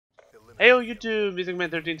Heyo YouTube,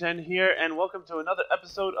 MusicMan1310 here, and welcome to another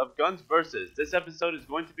episode of Guns Versus. This episode is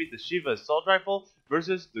going to be the Sheiva Assault Rifle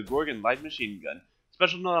versus the Gorgon Light Machine Gun.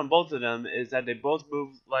 Special note on both of them is that they both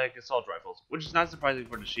move like assault rifles, which is not surprising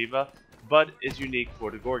for the Sheiva, but is unique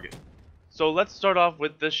for the Gorgon. So let's start off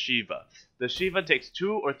with the Sheiva. The Sheiva takes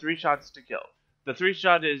 2 or 3 shots to kill. The 3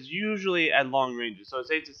 shot is usually at long ranges, so it's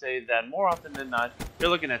safe to say that more often than not, you're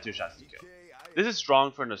looking at 2 shots to kill. This is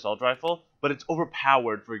strong for an assault rifle, but it's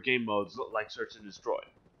overpowered for game modes like Search and Destroy.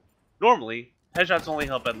 Normally, headshots only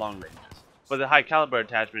help at long ranges, but the high caliber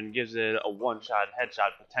attachment gives it a one-shot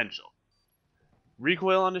headshot potential.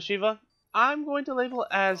 Recoil on the Sheiva, I'm going to label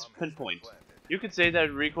as pinpoint. You could say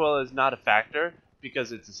that recoil is not a factor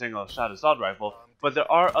because it's a single shot assault rifle, but there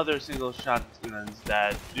are other single shot guns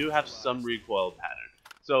that do have some recoil pattern.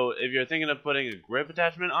 So if you're thinking of putting a grip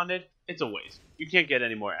attachment on it, it's a waste. You can't get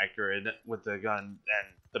any more accurate with the gun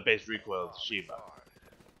than the base recoil of the Sheiva.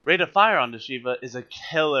 Rate of fire on the Sheiva is a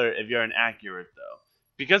killer if you're inaccurate though.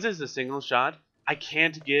 Because it's a single shot, I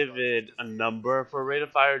can't give it a number for rate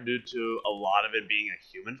of fire due to a lot of it being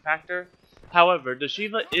a human factor. However, the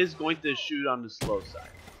Sheiva is going to shoot on the slow side.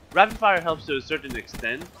 Rapid fire helps to a certain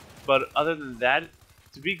extent, but other than that,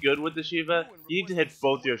 to be good with the Sheiva, you need to hit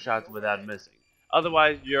both your shots without missing.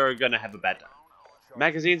 Otherwise, you're gonna have a bad time.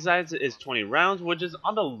 Magazine size is 20 rounds, which is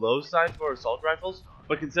on the low side for assault rifles,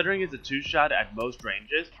 but considering it's a 2-shot at most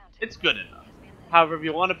ranges, it's good enough. However, if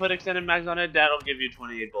you want to put extended mags on it, that'll give you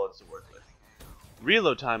 28 bullets to work with.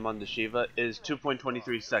 Reload time on the Sheiva is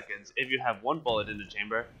 2.23 seconds if you have 1 bullet in the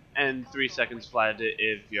chamber, and 3 seconds flat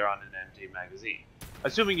if you're on an empty magazine.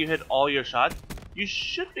 Assuming you hit all your shots, you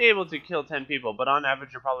should be able to kill 10 people, but on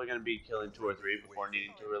average you're probably going to be killing 2 or 3 before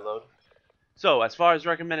needing to reload. So, as far as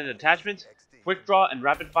recommended attachments, quick draw and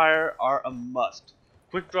rapid fire are a must.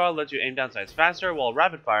 Quick draw lets you aim down sights faster, while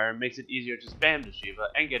rapid fire makes it easier to spam the Sheiva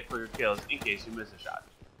and get quicker kills in case you miss a shot.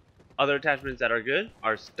 Other attachments that are good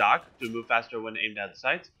are stock to move faster when aimed at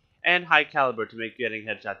sights, and high caliber to make getting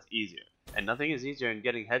headshots easier. And nothing is easier in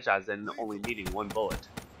getting headshots than only needing 1 bullet.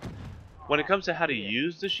 When it comes to how to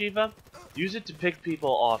use the Sheiva, use it to pick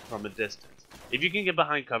people off from a distance. If you can get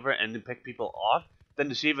behind cover and then pick people off, then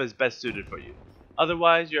the Sheiva is best suited for you.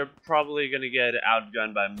 Otherwise, you're probably going to get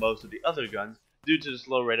outgunned by most of the other guns due to the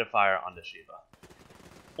slow rate of fire on the Sheiva.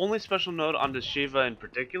 Only special note on the Sheiva in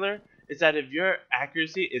particular is that if your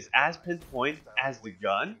accuracy is as pinpoint as the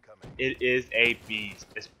gun, it is a beast,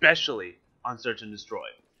 especially on Search and Destroy.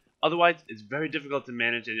 Otherwise, it's very difficult to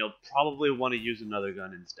manage and you'll probably want to use another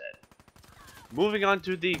gun instead. Moving on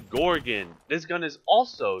to the Gorgon. This gun is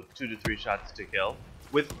also 2 to 3 shots to kill,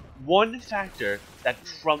 with one factor that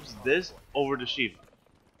trumps this over the Sheiva.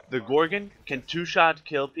 The Gorgon can 2-shot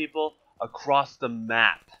kill people across the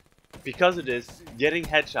map. Because of this, getting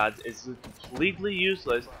headshots is completely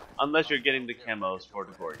useless unless you're getting the camos for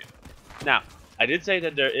the Gorgon. Now, I did say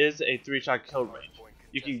that there is a 3-shot kill range.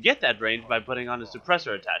 You can get that range by putting on a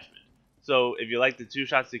suppressor attachment. So if you like the 2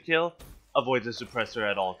 shots to kill, avoid the suppressor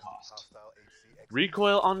at all costs.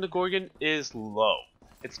 Recoil on the Gorgon is low.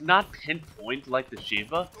 It's not pinpoint like the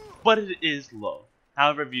Sheiva, but it is low.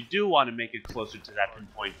 However, if you do want to make it closer to that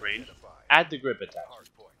pinpoint range, add the grip attachment.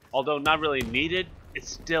 Although not really needed, it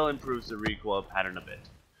still improves the recoil pattern a bit.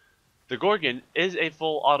 The Gorgon is a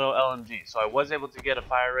full auto LMG, so I was able to get a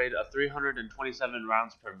fire rate of 327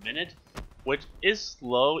 rounds per minute, which is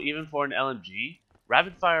slow even for an LMG.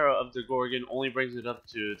 Rapid fire of the Gorgon only brings it up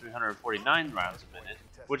to 349 rounds a minute,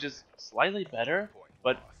 which is slightly better,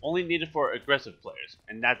 but only needed for aggressive players,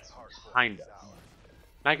 and that's kind of.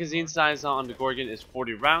 Magazine size on the Gorgon is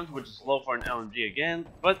 40 rounds, which is low for an LMG again,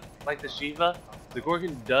 but like the Sheiva, the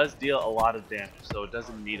Gorgon does deal a lot of damage, so it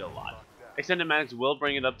doesn't need a lot. Extended mags will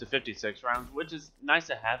bring it up to 56 rounds, which is nice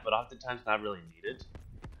to have, but oftentimes not really needed.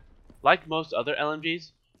 Like most other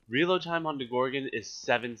LMGs, reload time on the Gorgon is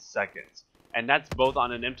 7 seconds, and that's both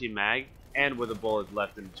on an empty mag and with a bullet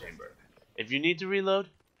left in the chamber. If you need to reload,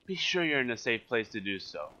 be sure you're in a safe place to do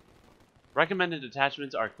so. Recommended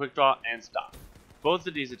attachments are quick draw and stock. Both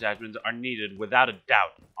of these attachments are needed without a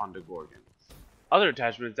doubt on the Gorgon. Other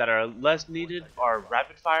attachments that are less needed are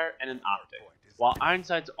rapid fire and an optic. While iron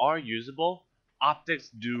sights are usable, optics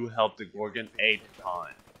do help the Gorgon a ton.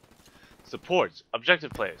 Supports,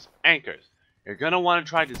 objective players, anchors. You're going to want to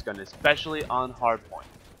try this gun, especially on hardpoint.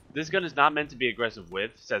 This gun is not meant to be aggressive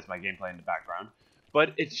with, says my gameplay in the background,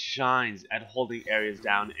 but it shines at holding areas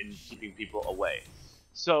down and keeping people away.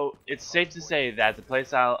 So it's safe to say that the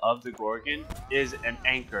playstyle of the Gorgon is an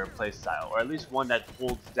anchor playstyle, or at least one that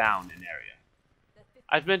holds down an area.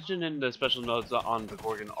 I've mentioned in the special notes on the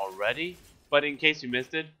Gorgon already, but in case you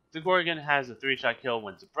missed it, the Gorgon has a 3-shot kill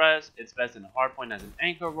when suppressed, it's best in hardpoint as an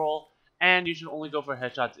anchor role, and you should only go for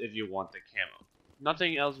headshots if you want the camo.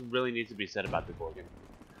 Nothing else really needs to be said about the Gorgon.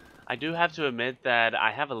 I do have to admit that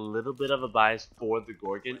I have a little bit of a bias for the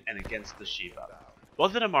Gorgon and against the Sheiva.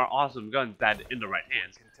 Both of them are awesome guns that, in the right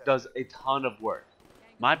hands, does a ton of work.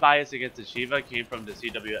 My bias against the Sheiva came from the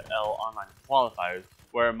CWL online qualifiers,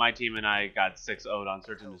 where my team and I got 6-0'd on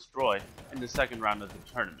Search and Destroy in the second round of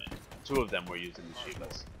the tournament. 2 of them were using the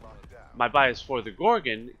Sheivas. My bias for the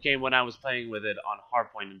Gorgon came when I was playing with it on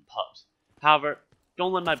Hardpoint and pubs. However,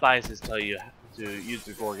 don't let my biases tell you to use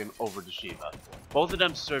the Gorgon over the Sheiva. Both of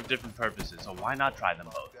them serve different purposes, so why not try them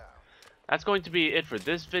both? That's going to be it for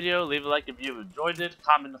this video. Leave a like if you enjoyed it,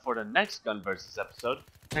 comment for the next Gun Versus episode,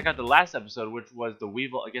 check out the last episode which was the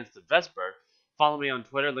Weevil against the Vesper, follow me on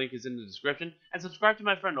Twitter, link is in the description, and subscribe to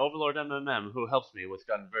my friend OverlordMMM who helps me with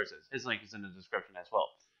Gun Versus. His link is in the description as well.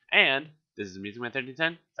 And this is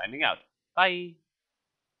MusicMan1310 signing out. Bye!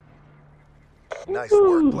 Nice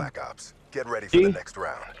work, Black Ops. Get ready for the next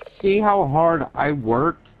round. See how hard I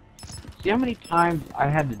worked? See how many times I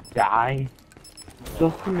had to die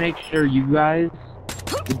just to make sure you guys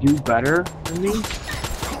would do better than me? Look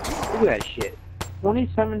at that shit.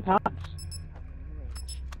 27 times.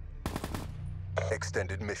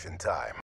 Extended mission time.